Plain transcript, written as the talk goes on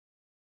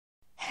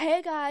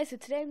Hey guys, so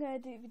today I'm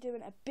going to be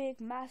doing a big,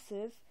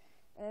 massive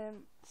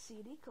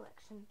CD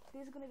collection.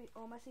 These are going to be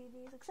all my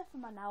CDs, except for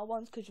my now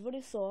ones, because you've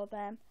already saw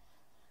them.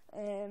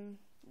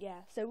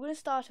 Yeah, so we're going to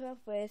start off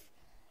with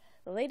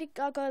the Lady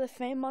Gaga The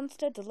Fame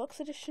Monster Deluxe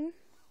Edition,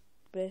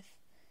 with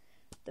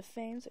the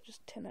Fame, so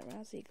just turn that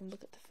around so you can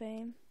look at the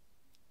Fame.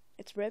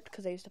 It's ripped,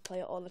 because I used to play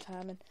it all the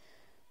time, and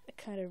it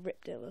kind of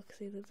ripped it. Look,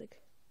 see, there's like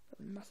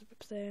massive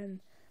rips there, and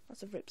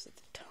massive rips at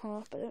the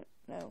top. I don't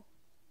know.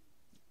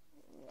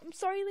 I'm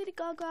sorry, Lady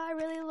Gaga, I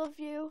really love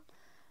you.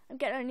 I'm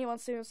getting a new one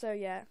soon, so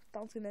yeah, that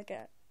one's gonna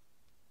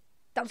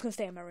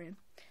stay in my room,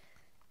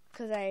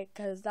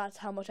 cause that's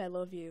how much I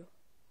love you.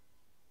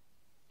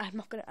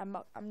 I'm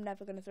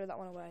never gonna throw that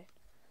one away.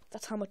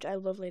 That's how much I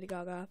love Lady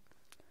Gaga.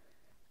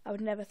 I would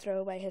never throw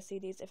away her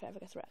CDs if it ever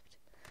gets wrecked.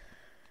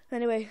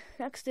 Anyway,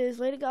 next is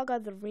Lady Gaga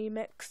The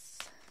Remix.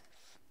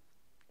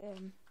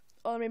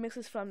 All the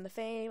remixes from The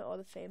Fame or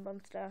The Fame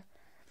Monster.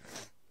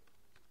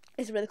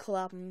 It's a really cool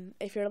album.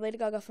 If you're a Lady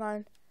Gaga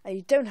fan and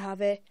you don't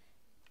have it,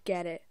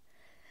 get it.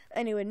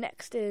 Anyway,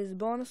 next is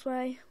Born This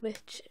Way,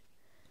 which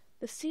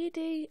the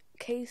CD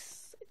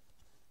case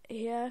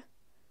here,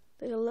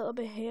 there's a little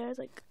bit here, it's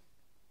like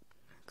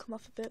come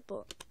off a bit,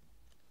 but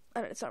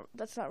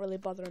that's not really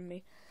bothering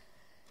me.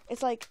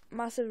 It's like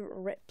massive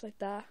rip like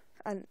that,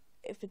 and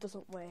if it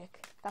doesn't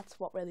work, that's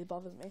what really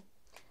bothers me.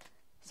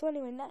 So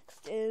anyway,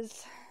 next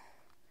is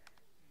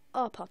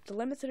R-Pop, the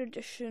limited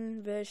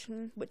edition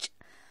version, which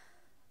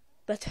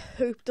let's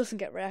hope doesn't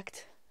get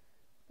wrecked.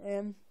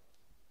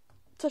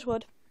 Touch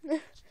wood.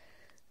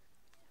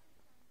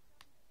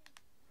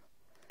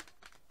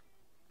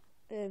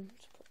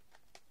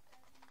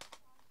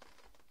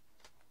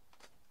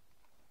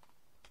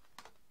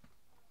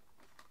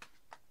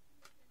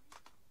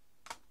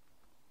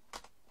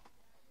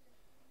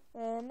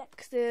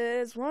 Next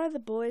is One of the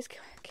Boys,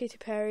 Katy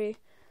Perry,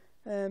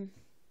 with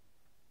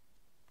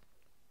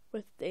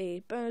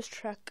the bonus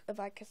track of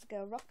I Kiss a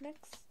Girl Rock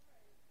Next.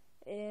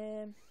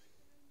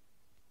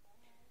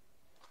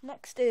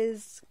 Next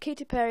is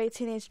Katy Perry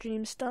Teenage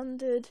Dream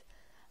Standard.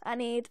 I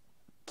need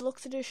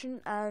Deluxe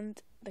Edition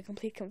and the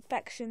Complete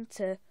Confection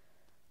to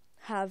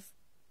have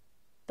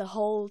the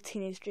whole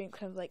Teenage Dream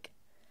kind of like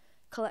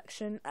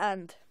collection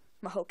and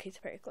my whole Katy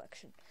Perry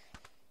collection.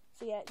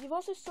 So yeah, you've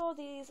also saw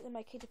these in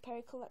my Katy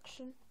Perry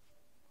collection,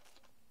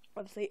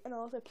 obviously, and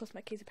also plus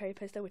my Katy Perry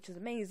poster, which is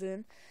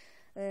amazing.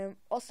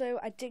 Also,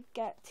 I did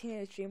get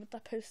Teenage Dream with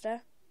that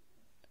poster.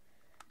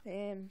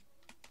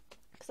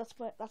 Because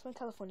that's when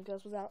California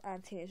Girls was out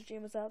and Teenage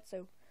Dream was out.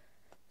 So,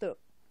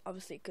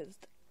 obviously, because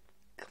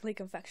Complete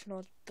Confection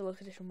or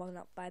Deluxe Edition wasn't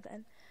out by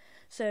then.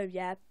 So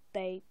yeah,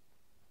 they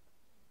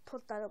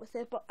put that up with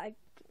it. But I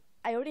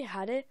already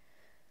had it.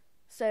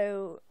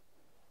 So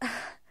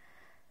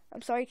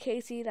I'm sorry,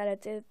 Casey, that I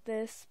did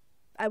this.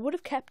 I would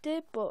have kept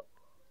it, but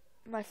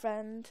my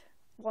friend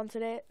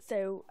wanted it,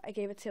 so I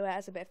gave it to her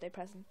as a birthday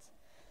present.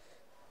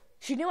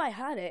 She knew I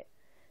had it,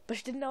 but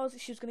she didn't know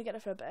she was going to get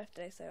it for her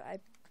birthday, so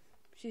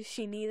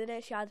she needed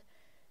it. She had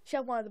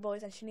One of the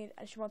Boys, and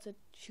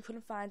she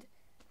couldn't find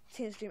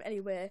Teenage Dream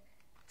anywhere.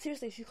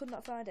 Seriously, she could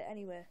not find it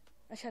anywhere,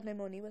 and she had no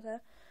money with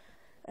her.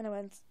 And I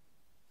went,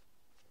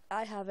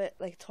 I have it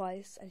like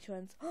twice, and she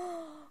went,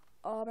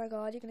 oh my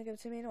god, you're going to give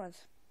it to me? And I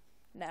went,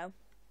 no.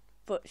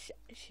 But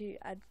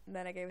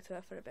then I gave it to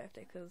her for her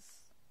birthday,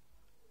 because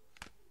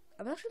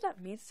I'm not sure what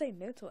that means to say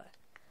no to her.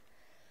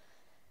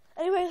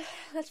 Anyway,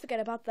 let's forget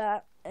about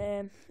that.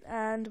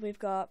 And we've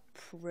got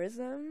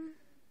Prism.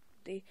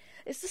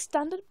 It's the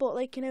standard, but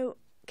like, you know,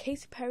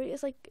 Katy Perry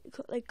is like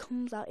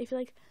comes out. If you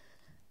like,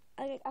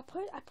 I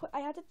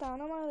had it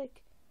down on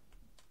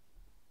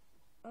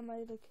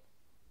my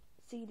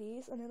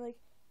CDs, and then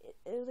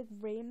it was like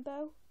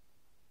rainbow.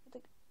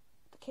 Like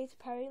the Katy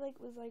Perry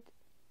was like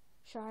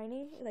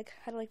shiny,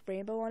 had like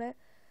rainbow on it,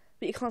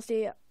 but you can't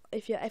see it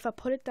if I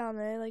put it down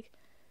there,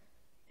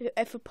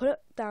 if I put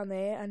it down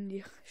there and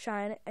you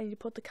shine it and you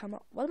put the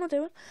camera, what am I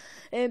doing?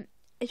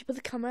 If you put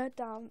the camera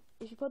down,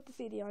 if you put the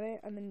CD on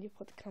it and then you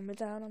put the camera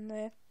down on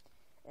there,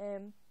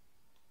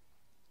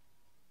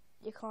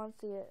 you can't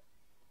see it.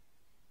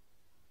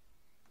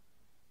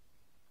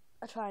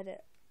 I tried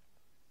it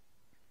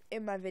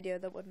in my video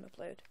that wouldn't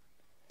upload,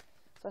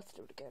 so let's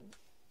do it again.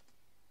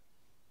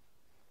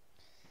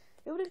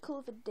 It would be cool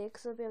if it did,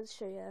 because I'll be able to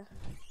show you.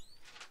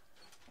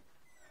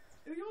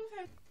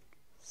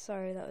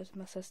 Sorry, that was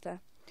my sister.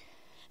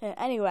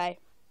 Anyway,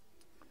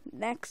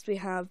 next we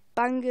have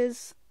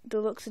Bangers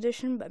Deluxe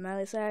Edition by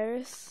Miley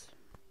Cyrus.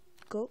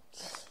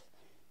 Guts.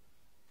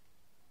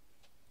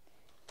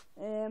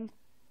 Then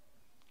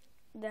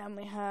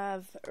we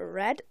have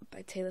Red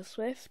by Taylor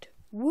Swift.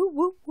 Woo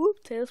woo woo!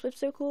 Taylor Swift's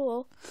so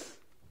cool.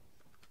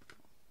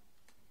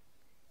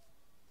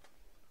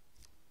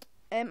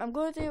 I'm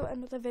going to do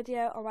another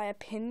video on my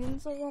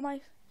opinions of all my...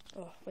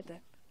 Oh, wait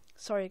there.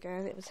 Sorry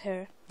guys, it was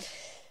her.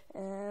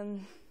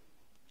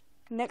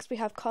 Next we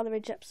have Carly Rae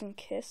Jepsen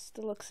Kiss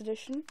Deluxe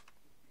Edition.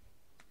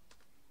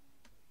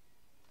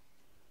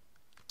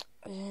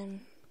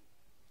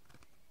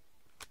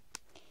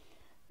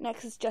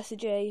 Next is Jessie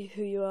J,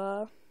 Who You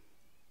Are.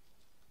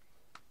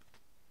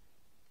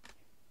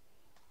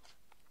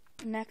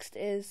 Next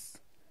is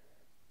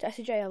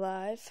Jessie J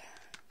Alive.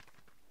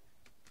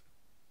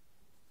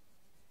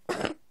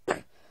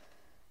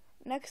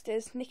 Next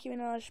is Nicki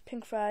Minaj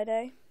Pink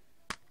Friday.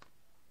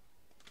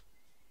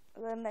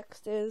 And then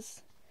next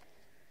is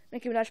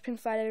Nicki Minaj Pink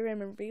Friday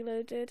Raymond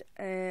Reloaded.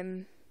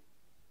 And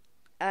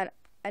I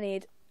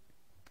need,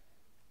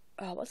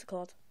 what's it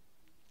called?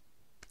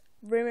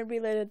 Raymond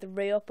Reloaded the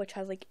Re-Up, which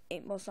has like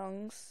 8 more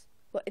songs.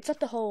 Well, it's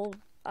not the whole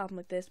album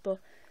like this, but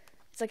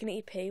it's like an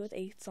EP with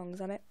 8 songs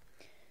on it.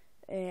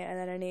 And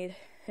then I need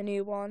a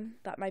new one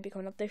that might be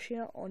coming up this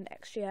year or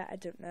next year, I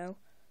don't know.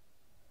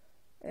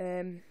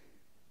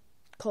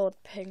 Called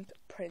Pink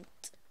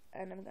Print,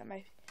 and if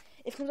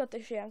it comes out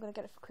this year, I'm gonna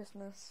get it for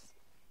Christmas.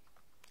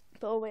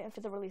 But we're waiting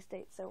for the release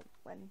date, so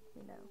when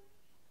you know.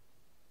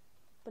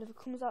 But if it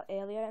comes out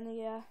earlier in the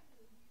year,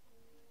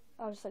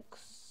 I'll just like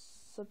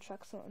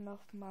subtract something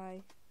off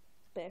my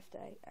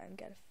birthday and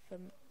get it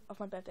off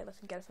my birthday list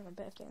and get it for my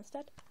birthday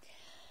instead.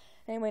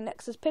 Anyway,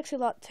 next is Pixie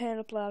Lott Turn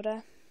Up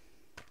Louder.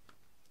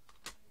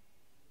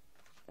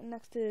 And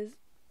next is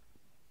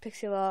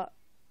Pixie Lott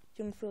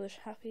Young Foolish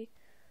Happy.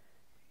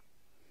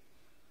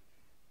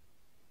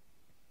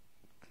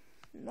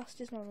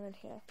 Nasty's not in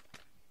here.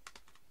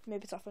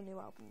 Maybe it's off a new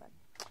album then.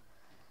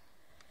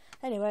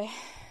 Anyway,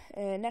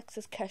 next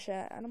is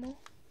Kesha Animal.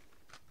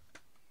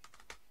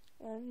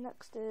 And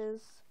next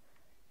is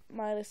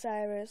Miley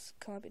Cyrus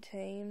Can't Be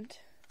Tamed.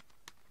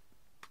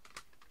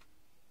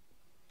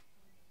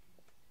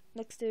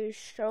 Next is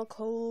Cheryl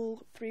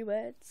Cole 3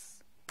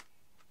 Words.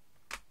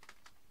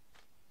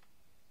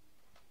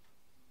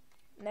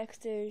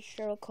 Next is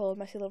Cheryl Cole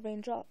Messy Love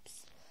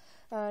Raindrops.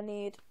 I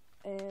need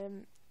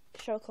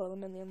Cheryl Cole A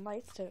Million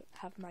Lights to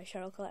have my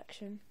Cheryl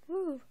collection.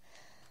 Woo!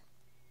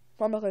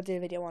 Well, I'm not going to do a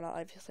video on it,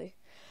 obviously.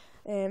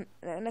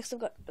 Next I've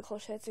got Nicole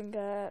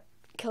Scherzinger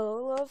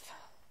Kill Love.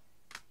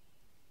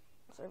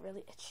 So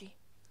really itchy.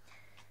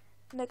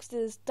 Next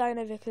is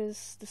Diana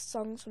Vickers, the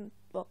songs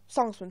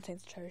from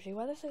Saints Charity.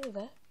 Why did I say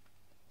that?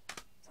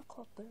 It's not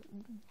called that.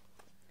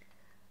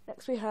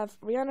 Next we have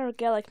Rihanna A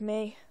Girl Like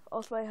Me.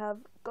 Also I have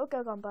Good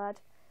Girl Gone Bad.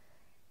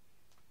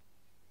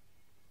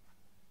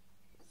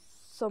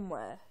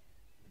 Somewhere.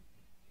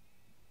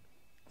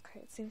 Okay,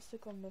 it seems to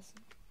have gone missing.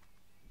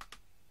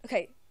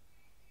 Okay,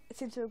 it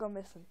seems to have gone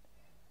missing.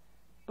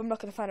 But I'm not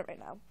going to find it right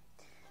now.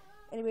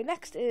 Anyway,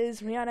 next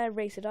is Rihanna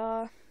Rated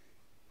R.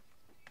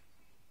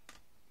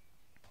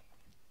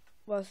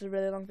 Well, this is a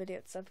really long video,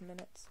 it's 7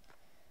 minutes.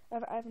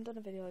 I haven't done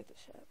a video like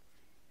this yet.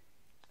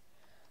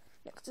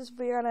 Next is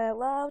Rihanna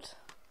Loud.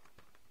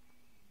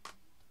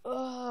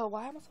 Oh,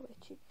 why am I so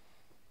itchy?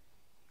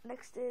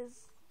 Next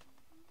is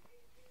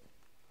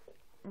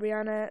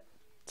Rihanna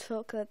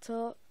Talk That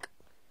Talk.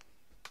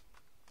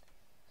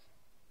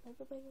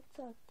 Everybody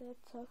talk that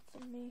talk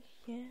to me,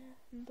 yeah,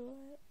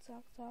 boy,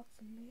 talk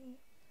to me.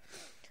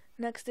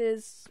 Next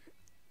is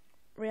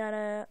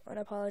Rihanna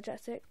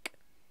Unapologetic.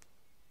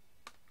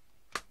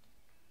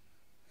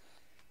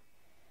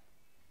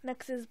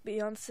 Next is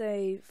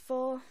Beyonce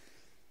 4.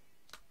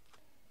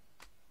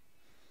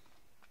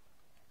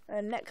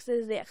 And next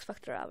is the X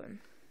Factor album.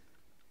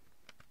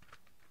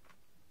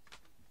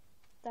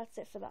 That's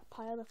it for that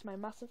pile. That's my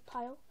massive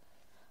pile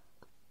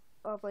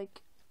of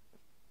like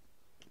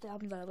the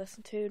albums that I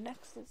listen to.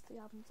 Next is the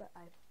albums that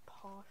I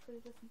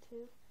partially listen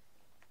to.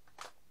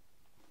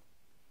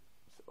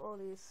 So all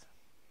these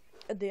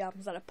are the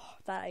albums that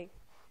I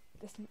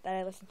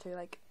listen to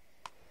like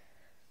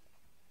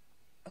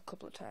a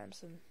couple of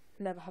times and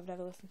never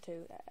listened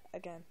to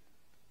again.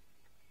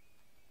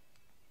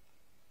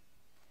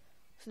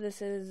 So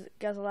this is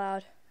Girls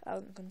Aloud, Out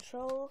of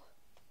Control.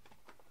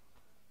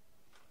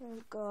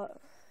 We've got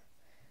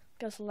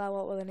Girls Aloud,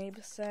 What Will the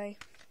Neighbours Say.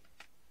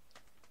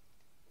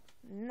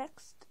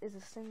 Next is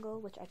a single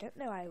which I don't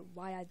know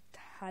why I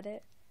had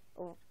it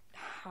or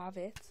have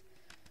it.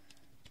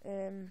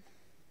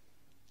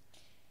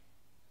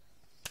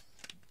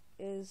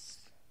 Is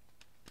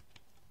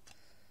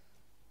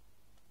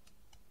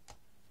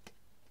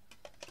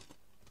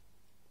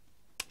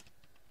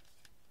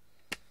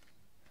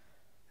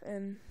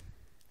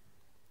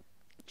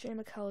Jay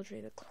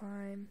McElroy, The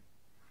Climb,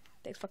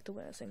 the X Factor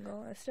winner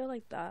single. I still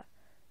like that,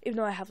 even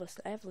though I have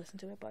listened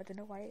to it, but I don't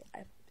know why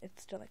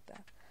it's still like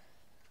that.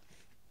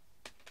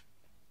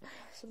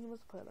 Something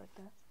must put it like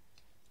that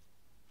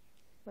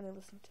when I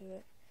listen to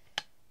it.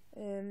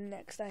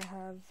 Next I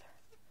have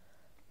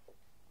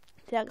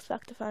the X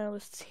Factor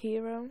finalists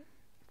Hero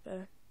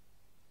for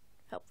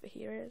Help for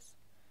Heroes.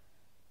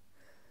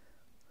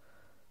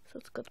 So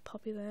it's got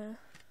Poppy there,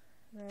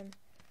 and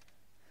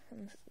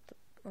this is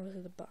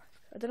obviously the back.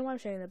 I don't know why I'm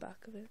showing the back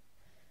of it,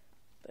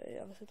 but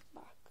obviously the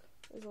back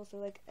is also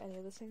like any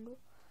other single.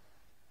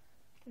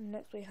 And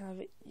next we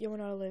have You Are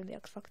Not Alone, the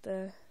X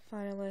Factor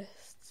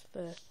finalists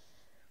for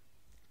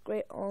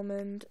Great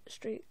Ormond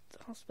Street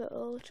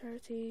Hospital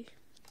Charity,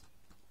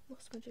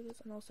 Lost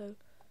Majiggers, and also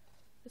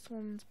this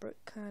one's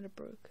kind of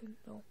broken.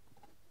 Oh,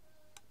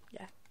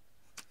 yeah.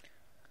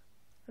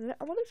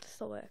 I wonder if this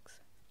still works.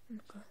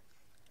 Okay.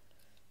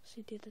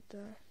 She did it.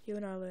 You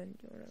and I learn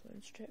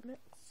strip mix.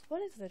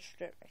 What is the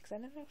strip mix? I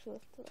never actually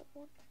listened to that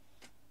one.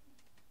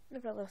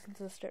 Never listened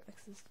to the strip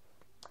mixes.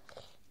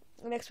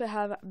 Next we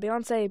have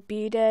Beyonce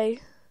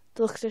B-Day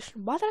Deluxe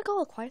Edition. Why did I go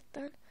all quiet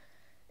then?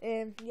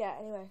 Yeah.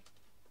 Anyway.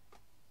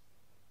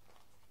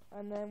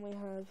 And then we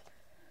have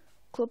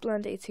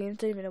Clubland 18.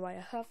 Don't even know why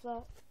I have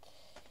that.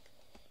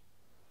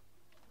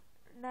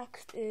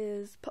 Next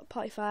is Pop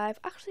Party 5.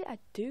 Actually, I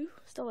do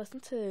still listen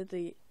to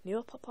the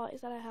newer pop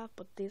parties that I have,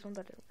 but these ones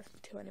I don't listen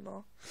to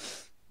anymore.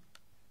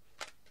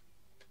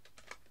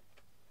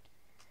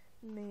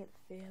 Me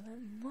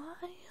feeling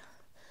why?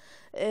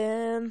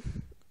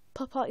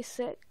 Pop Party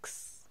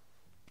 6.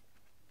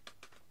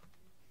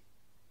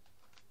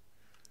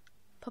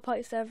 Pop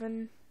Party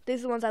 7. These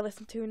are the ones I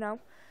listen to now.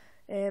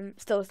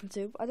 Still listen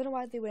to. I don't know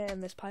why they were in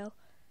this pile.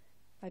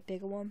 My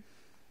bigger one.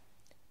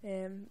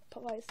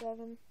 Pop Party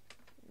 7.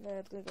 No,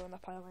 it's gonna go in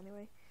that pile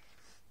anyway.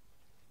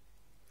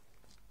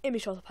 In my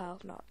shorter pile,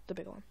 not the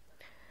big one.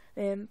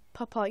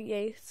 Pop Party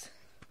 8.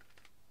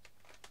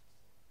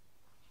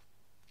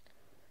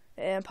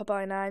 Pop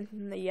Party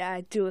 9. Yeah,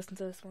 I do listen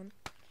to this one.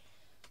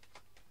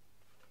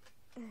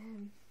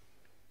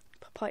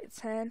 Pop Party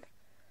 10.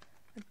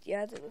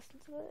 Yeah, I do listen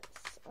to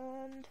this.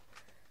 And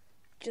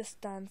Just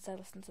Dance, I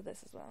listen to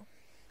this as well.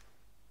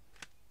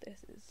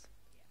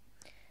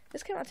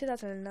 This came out in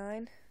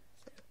 2009.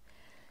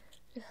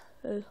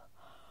 So,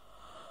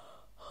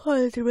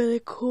 it's a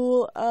really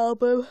cool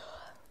album.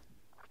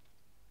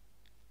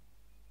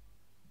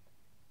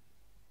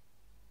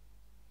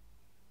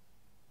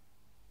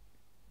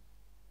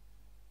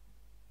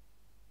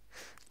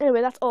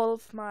 Anyway, that's all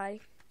of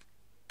my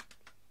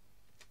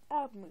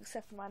albums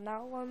except for my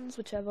now ones,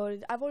 which I've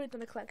already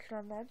done a collection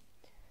on them.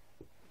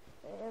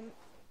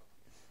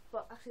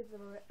 But actually,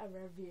 there's a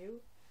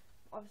review.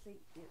 Obviously,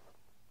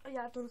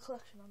 yeah, I've done a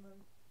collection on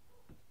them.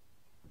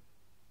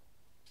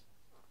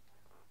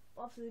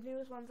 Obviously, the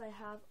newest ones I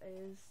have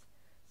is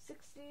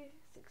 60,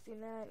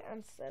 69,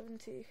 and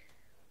 70.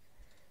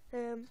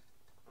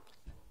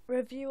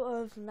 Review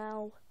of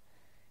now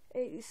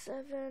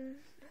 87.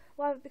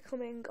 Will be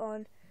coming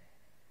on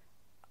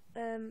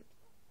the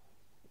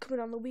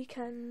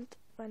weekend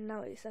when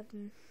now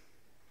 87.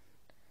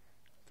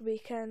 The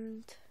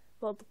weekend,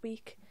 well, the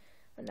week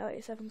when now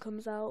 87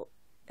 comes out.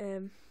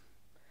 The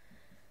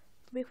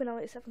week when now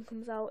 87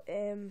 comes out.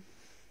 The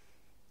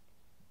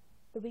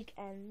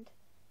weekend.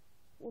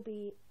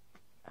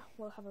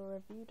 We'll have a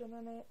review done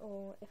on it,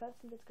 or if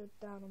everything does go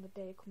down on the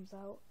day it comes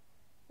out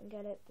and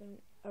get it,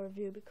 then a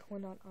review will be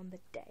coming on the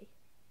day.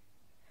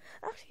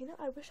 Actually,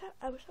 I wish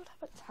I would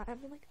have a time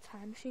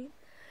machine,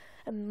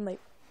 and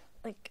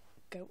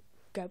go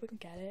and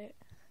get it,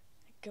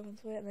 go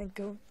into it, and then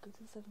go to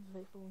the 7th of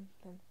April and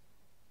then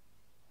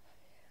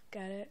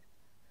get it,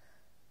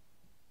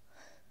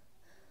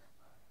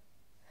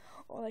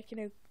 or go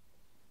to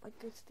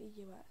the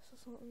US or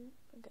something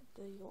and get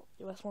the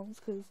US ones,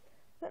 because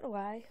I don't know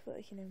why, but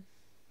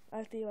I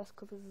have the US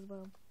covers as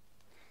well.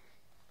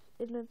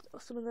 Even though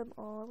some of them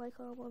are like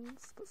our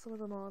ones, but some of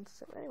them aren't.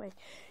 So anyway,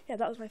 yeah,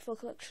 that was my full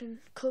collection.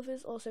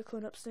 Covers also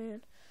coming up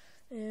soon.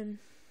 Of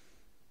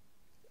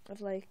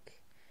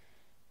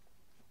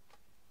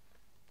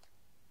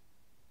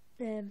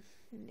Nicki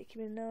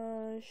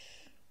Minaj,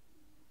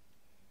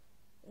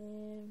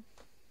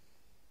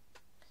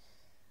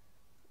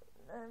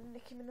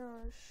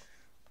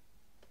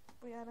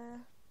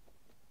 Rihanna,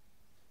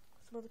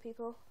 some other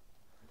people.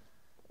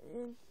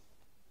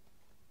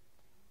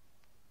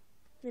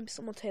 Maybe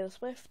someone Taylor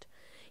Swift.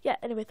 Yeah,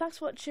 anyway, thanks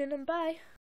for watching and bye.